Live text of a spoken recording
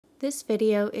This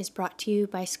video is brought to you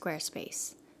by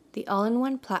Squarespace, the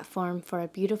all-in-one platform for a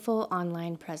beautiful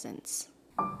online presence.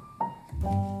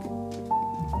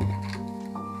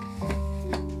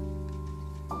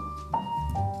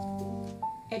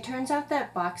 It turns out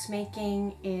that box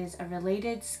making is a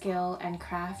related skill and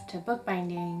craft to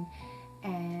bookbinding,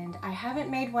 and I haven't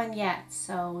made one yet,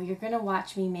 so you're gonna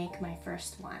watch me make my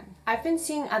first one. I've been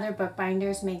seeing other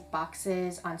bookbinders make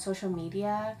boxes on social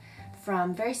media,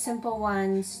 from very simple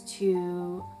ones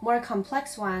to more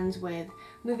complex ones with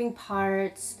moving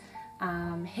parts,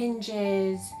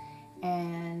 hinges,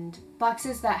 and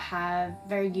boxes that have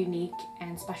very unique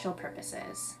and special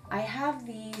purposes. I have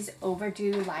these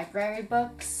overdue library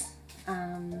books.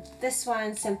 This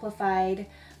one, Simplified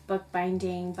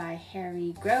Bookbinding by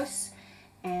Harry Gross,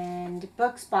 and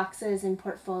Books, Boxes, and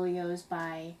Portfolios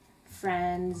by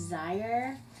Fran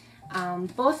Zaire.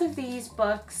 Both of these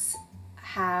books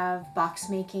have box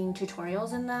making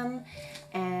tutorials in them,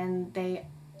 and they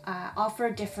offer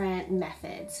different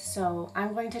methods, so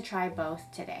I'm going to try both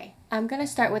today. I'm going to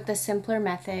start with the simpler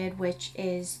method, which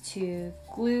is to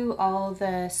glue all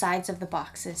the sides of the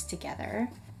boxes together.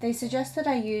 They suggest that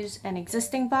I use an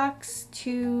existing box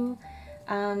to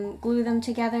glue them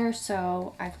together,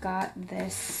 so I've got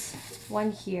this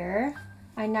one here.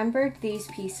 I numbered these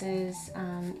pieces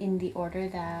in the order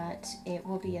that it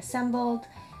will be assembled.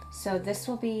 So this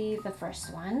will be the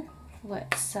first one.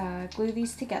 Let's glue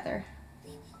these together.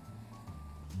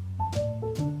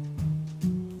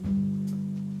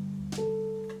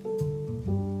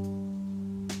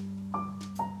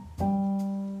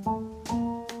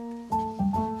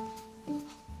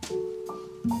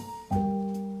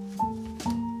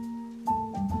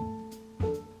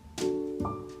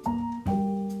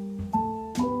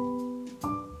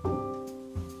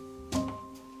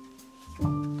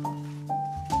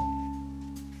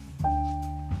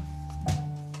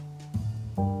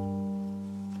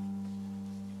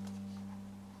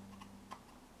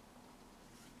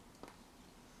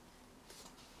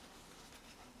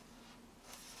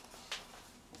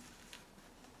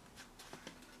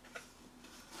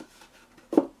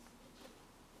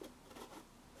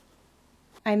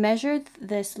 I measured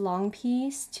this long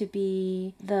piece to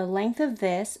be the length of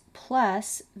this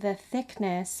plus the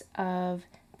thickness of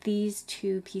these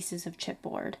two pieces of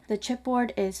chipboard. The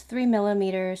chipboard is 3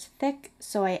 millimeters thick,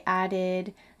 so I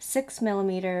added 6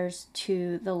 millimeters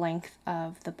to the length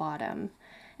of the bottom,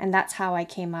 and that's how I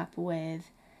came up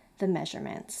with the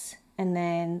measurements. And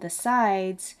then the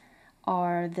sides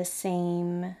are the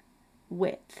same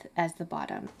width as the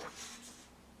bottom.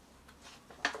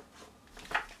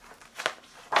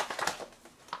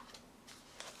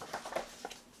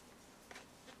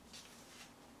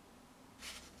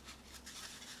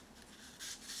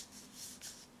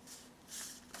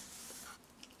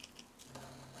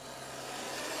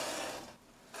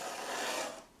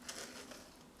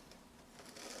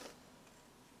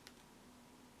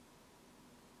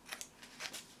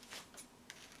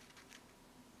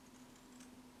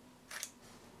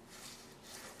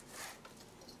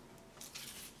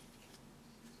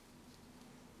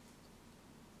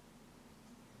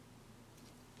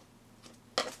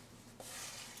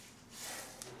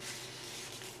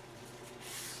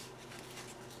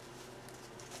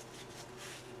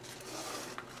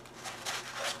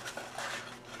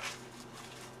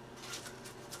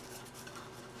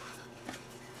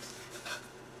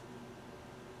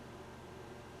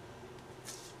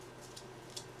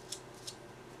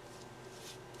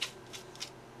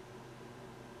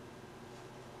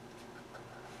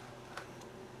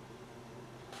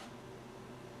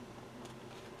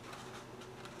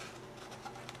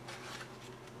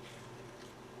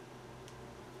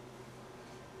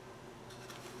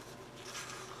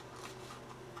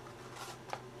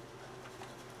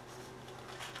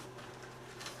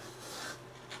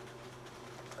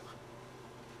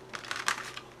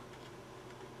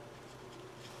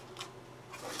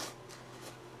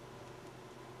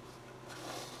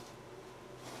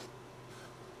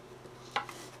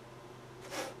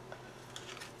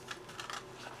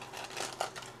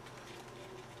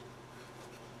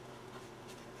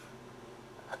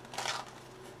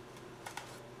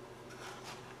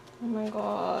 Oh my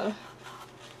god.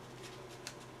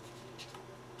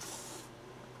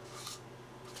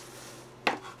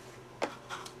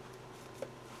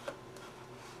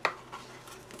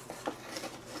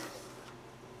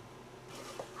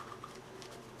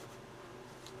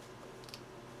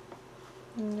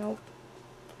 Nope.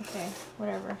 Okay,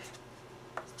 whatever.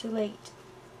 It's too late.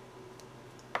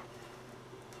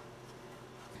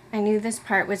 I knew this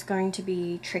part was going to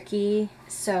be tricky,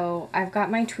 so I've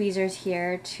got my tweezers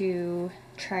here to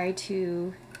try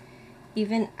to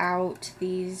even out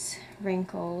these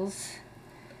wrinkles.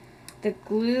 The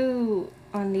glue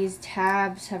on these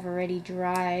tabs have already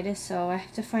dried, so I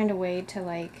have to find a way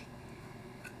to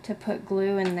to put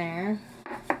glue in there.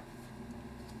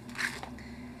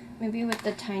 Maybe with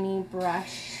the tiny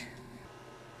brush.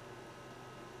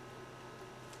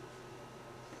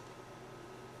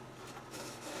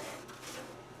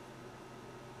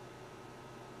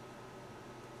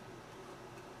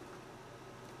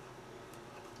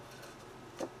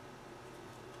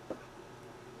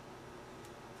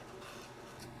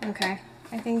 Okay,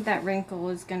 I think that wrinkle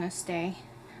is gonna stay.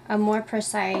 A more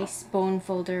precise bone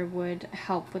folder would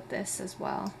help with this as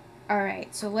well.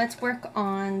 Alright, so let's work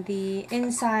on the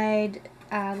inside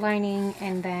lining,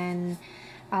 and then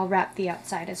I'll wrap the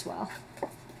outside as well.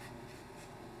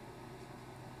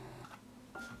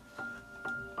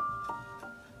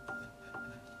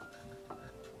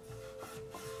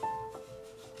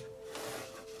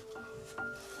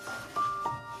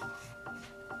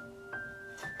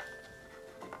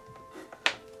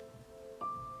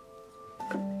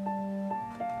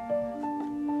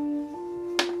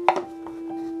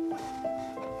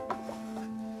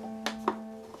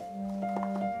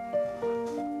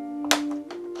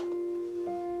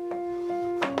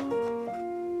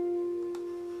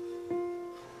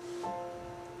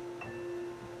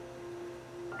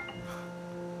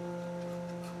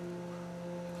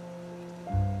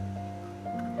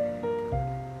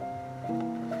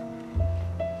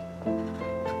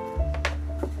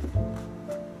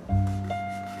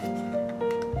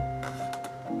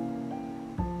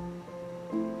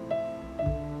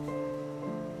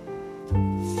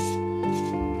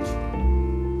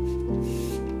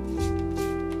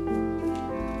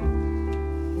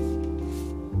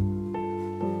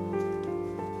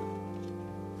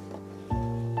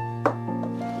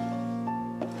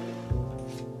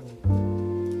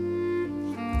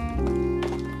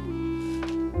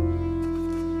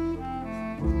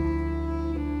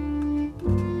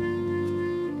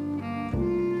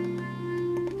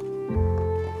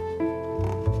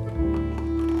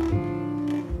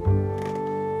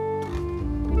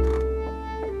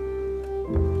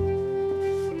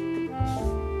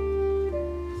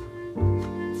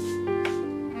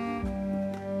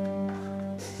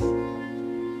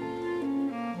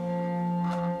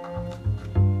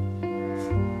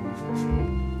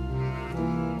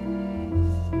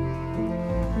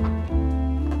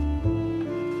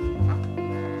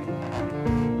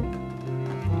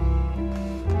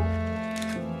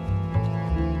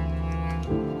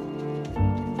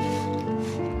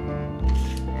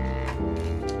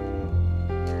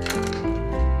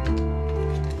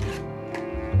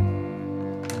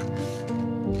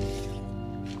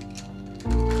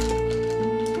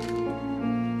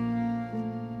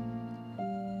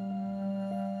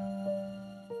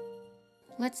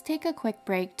 Let's take a quick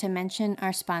break to mention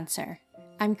our sponsor.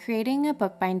 I'm creating a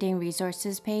bookbinding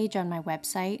resources page on my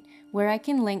website where I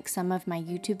can link some of my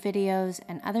YouTube videos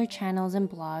and other channels and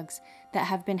blogs that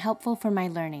have been helpful for my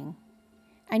learning.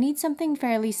 I need something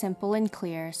fairly simple and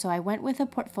clear, so I went with a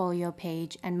portfolio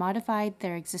page and modified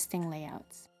their existing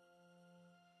layouts.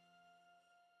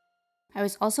 I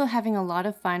was also having a lot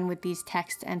of fun with these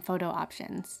text and photo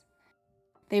options.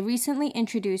 They recently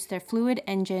introduced their Fluid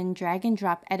Engine drag and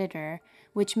drop editor,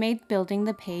 which made building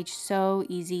the page so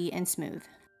easy and smooth.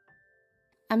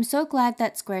 I'm so glad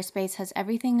that Squarespace has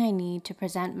everything I need to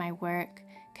present my work,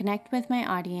 connect with my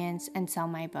audience, and sell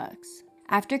my books.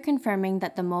 After confirming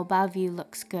that the mobile view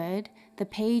looks good, the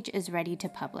page is ready to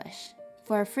publish.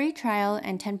 For a free trial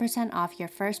and 10% off your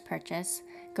first purchase,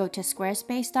 go to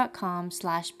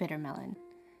squarespace.com/bittermelon.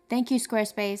 Thank you,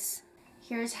 Squarespace!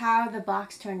 Here's how the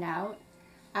box turned out.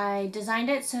 I designed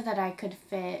it so that I could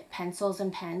fit pencils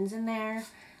and pens in there.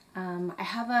 I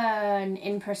have an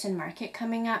in-person market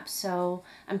coming up, so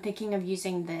I'm thinking of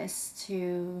using this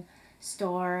to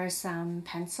store some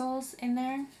pencils in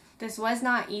there. This was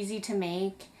not easy to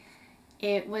make.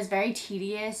 It was very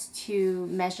tedious to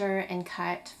measure and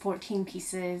cut 14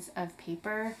 pieces of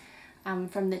paper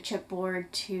from the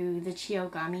chipboard to the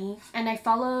chiogami. And I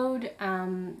followed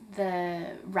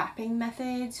the wrapping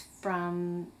methods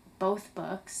from both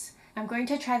books. I'm going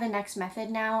to try the next method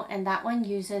now, and that one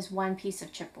uses one piece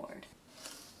of chipboard.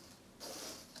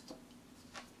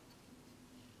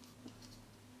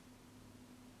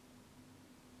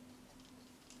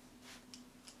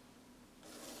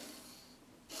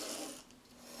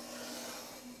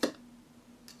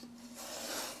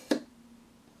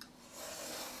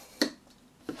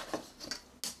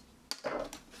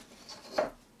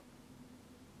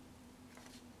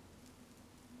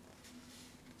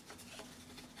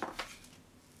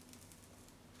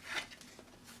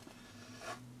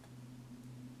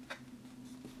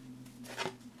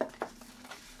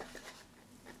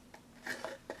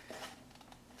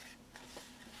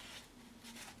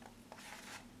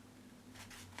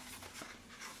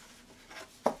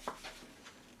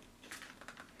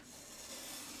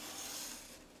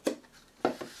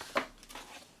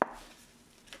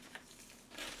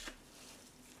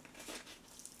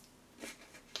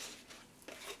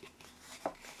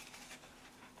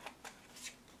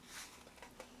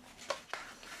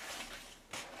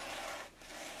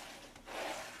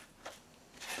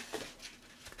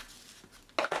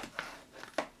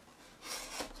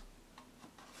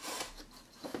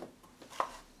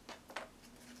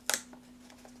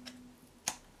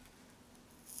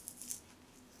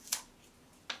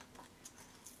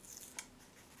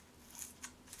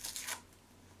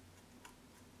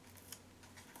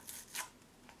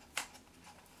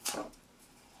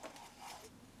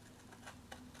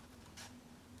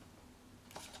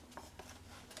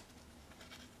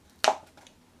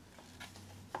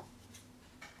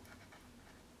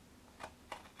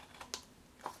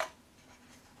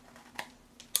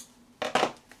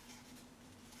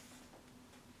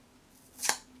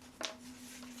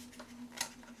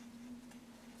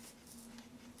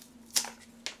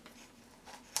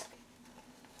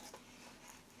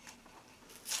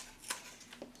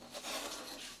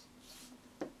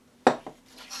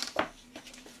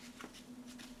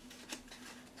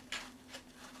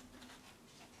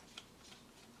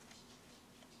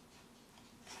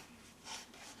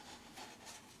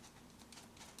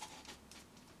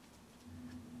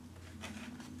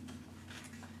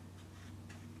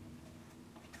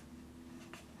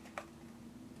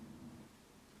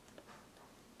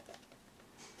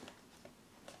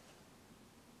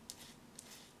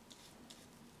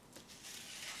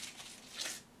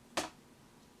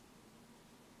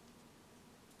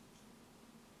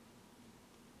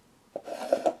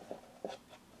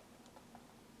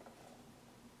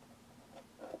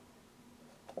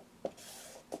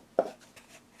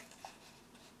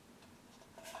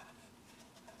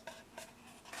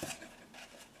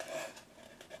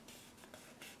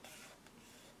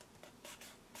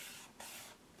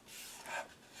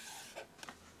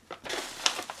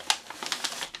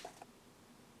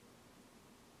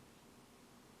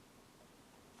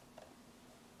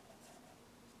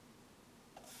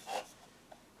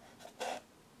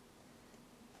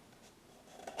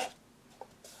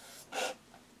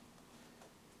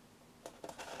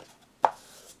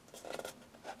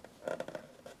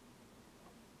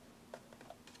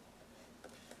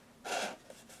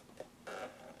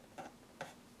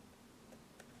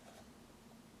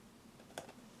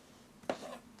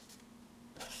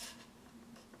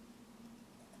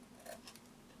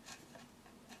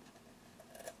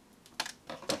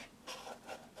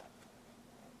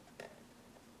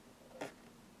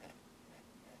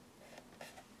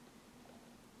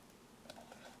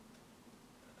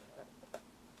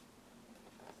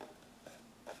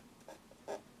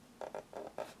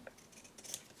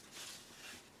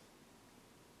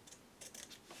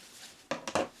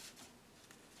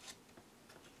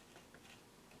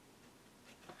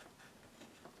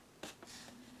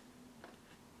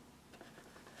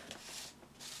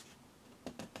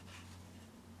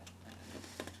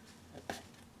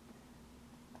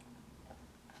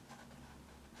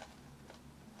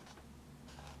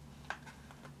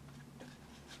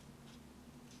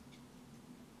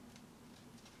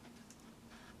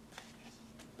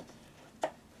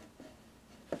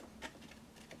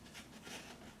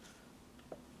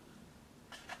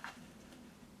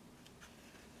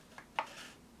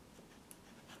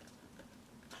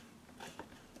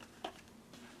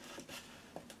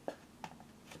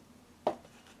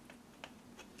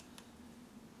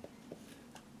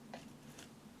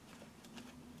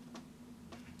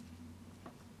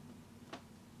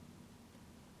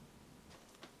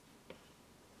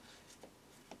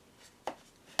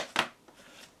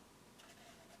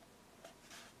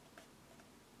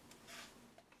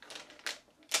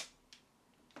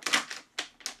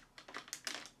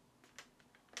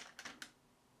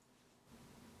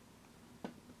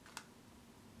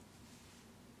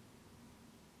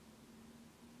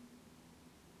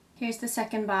 Here's the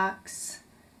second box.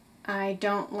 I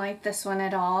don't like this one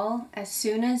at all. As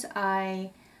soon as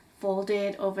I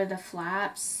folded over the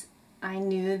flaps, I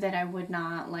knew that I would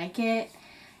not like it.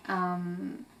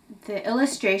 The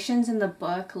illustrations in the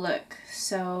book look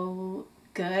so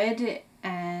good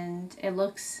and it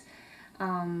looks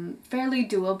fairly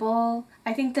doable.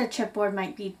 I think the chipboard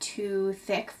might be too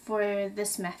thick for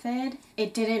this method.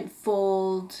 It didn't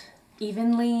fold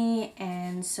evenly,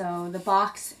 and so the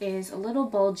box is a little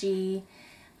bulgy.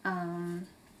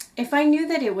 If I knew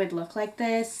that it would look like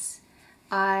this,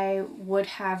 I would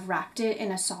have wrapped it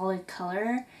in a solid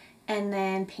color and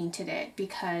then painted it,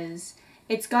 because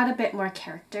it's got a bit more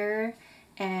character,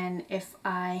 and if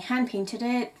I hand painted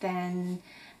it, then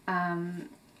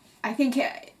I think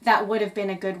that would have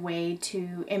been a good way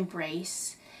to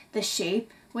embrace the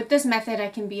shape. With this method, I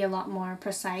can be a lot more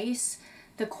precise.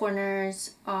 The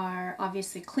corners are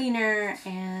obviously cleaner,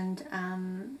 and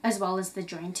as well as the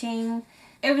jointing.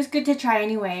 It was good to try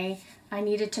anyway. I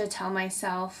needed to tell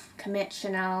myself, commit,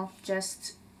 Chanel,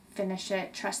 just finish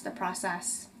it, trust the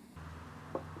process.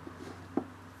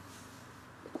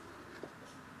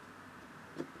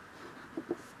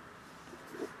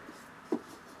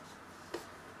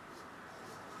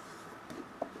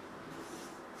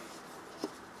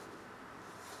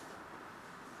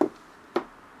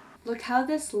 Look how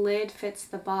this lid fits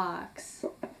the box.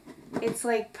 It's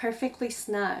like perfectly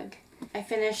snug. I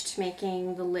finished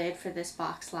making the lid for this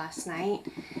box last night,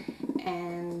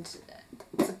 and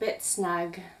it's a bit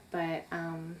snug, but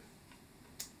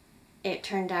it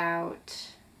turned out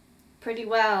pretty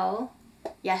well.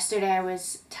 Yesterday I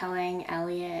was telling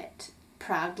Elliot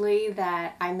proudly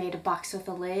that I made a box with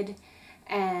a lid,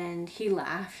 and he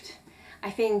laughed. I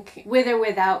think with or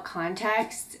without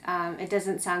context, it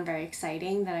doesn't sound very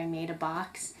exciting that I made a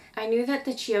box. I knew that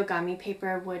the Chiogami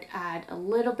paper would add a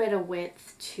little bit of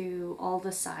width to all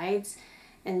the sides,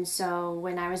 and so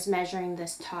when I was measuring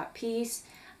this top piece,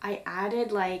 I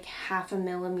added like 0.5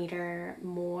 millimeter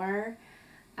more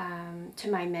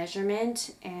to my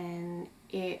measurement, and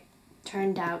it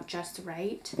turned out just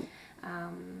right.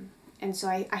 And so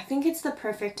I think it's the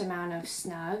perfect amount of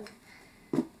snug.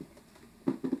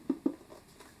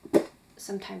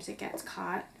 Sometimes it gets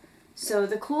caught. So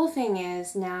the cool thing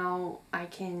is now I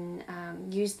can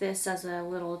use this as a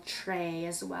little tray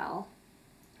as well.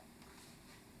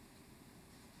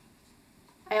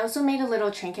 I also made a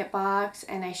little trinket box,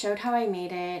 and I showed how I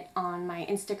made it on my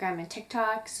Instagram and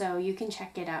TikTok, so you can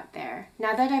check it out there.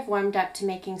 Now that I've warmed up to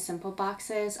making simple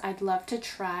boxes, I'd love to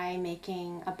try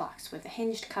making a box with a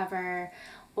hinged cover,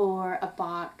 or a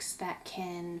box that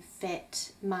can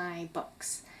fit my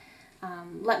books.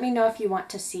 Let me know if you want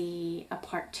to see a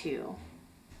part 2.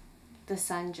 The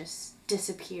sun just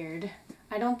disappeared.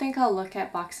 I don't think I'll look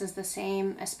at boxes the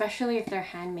same, especially if they're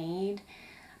handmade.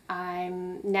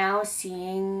 I'm now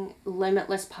seeing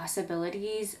limitless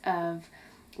possibilities of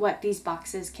what these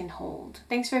boxes can hold.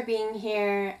 Thanks for being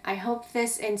here. I hope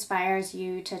this inspires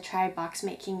you to try box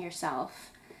making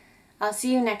yourself. I'll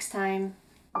see you next time.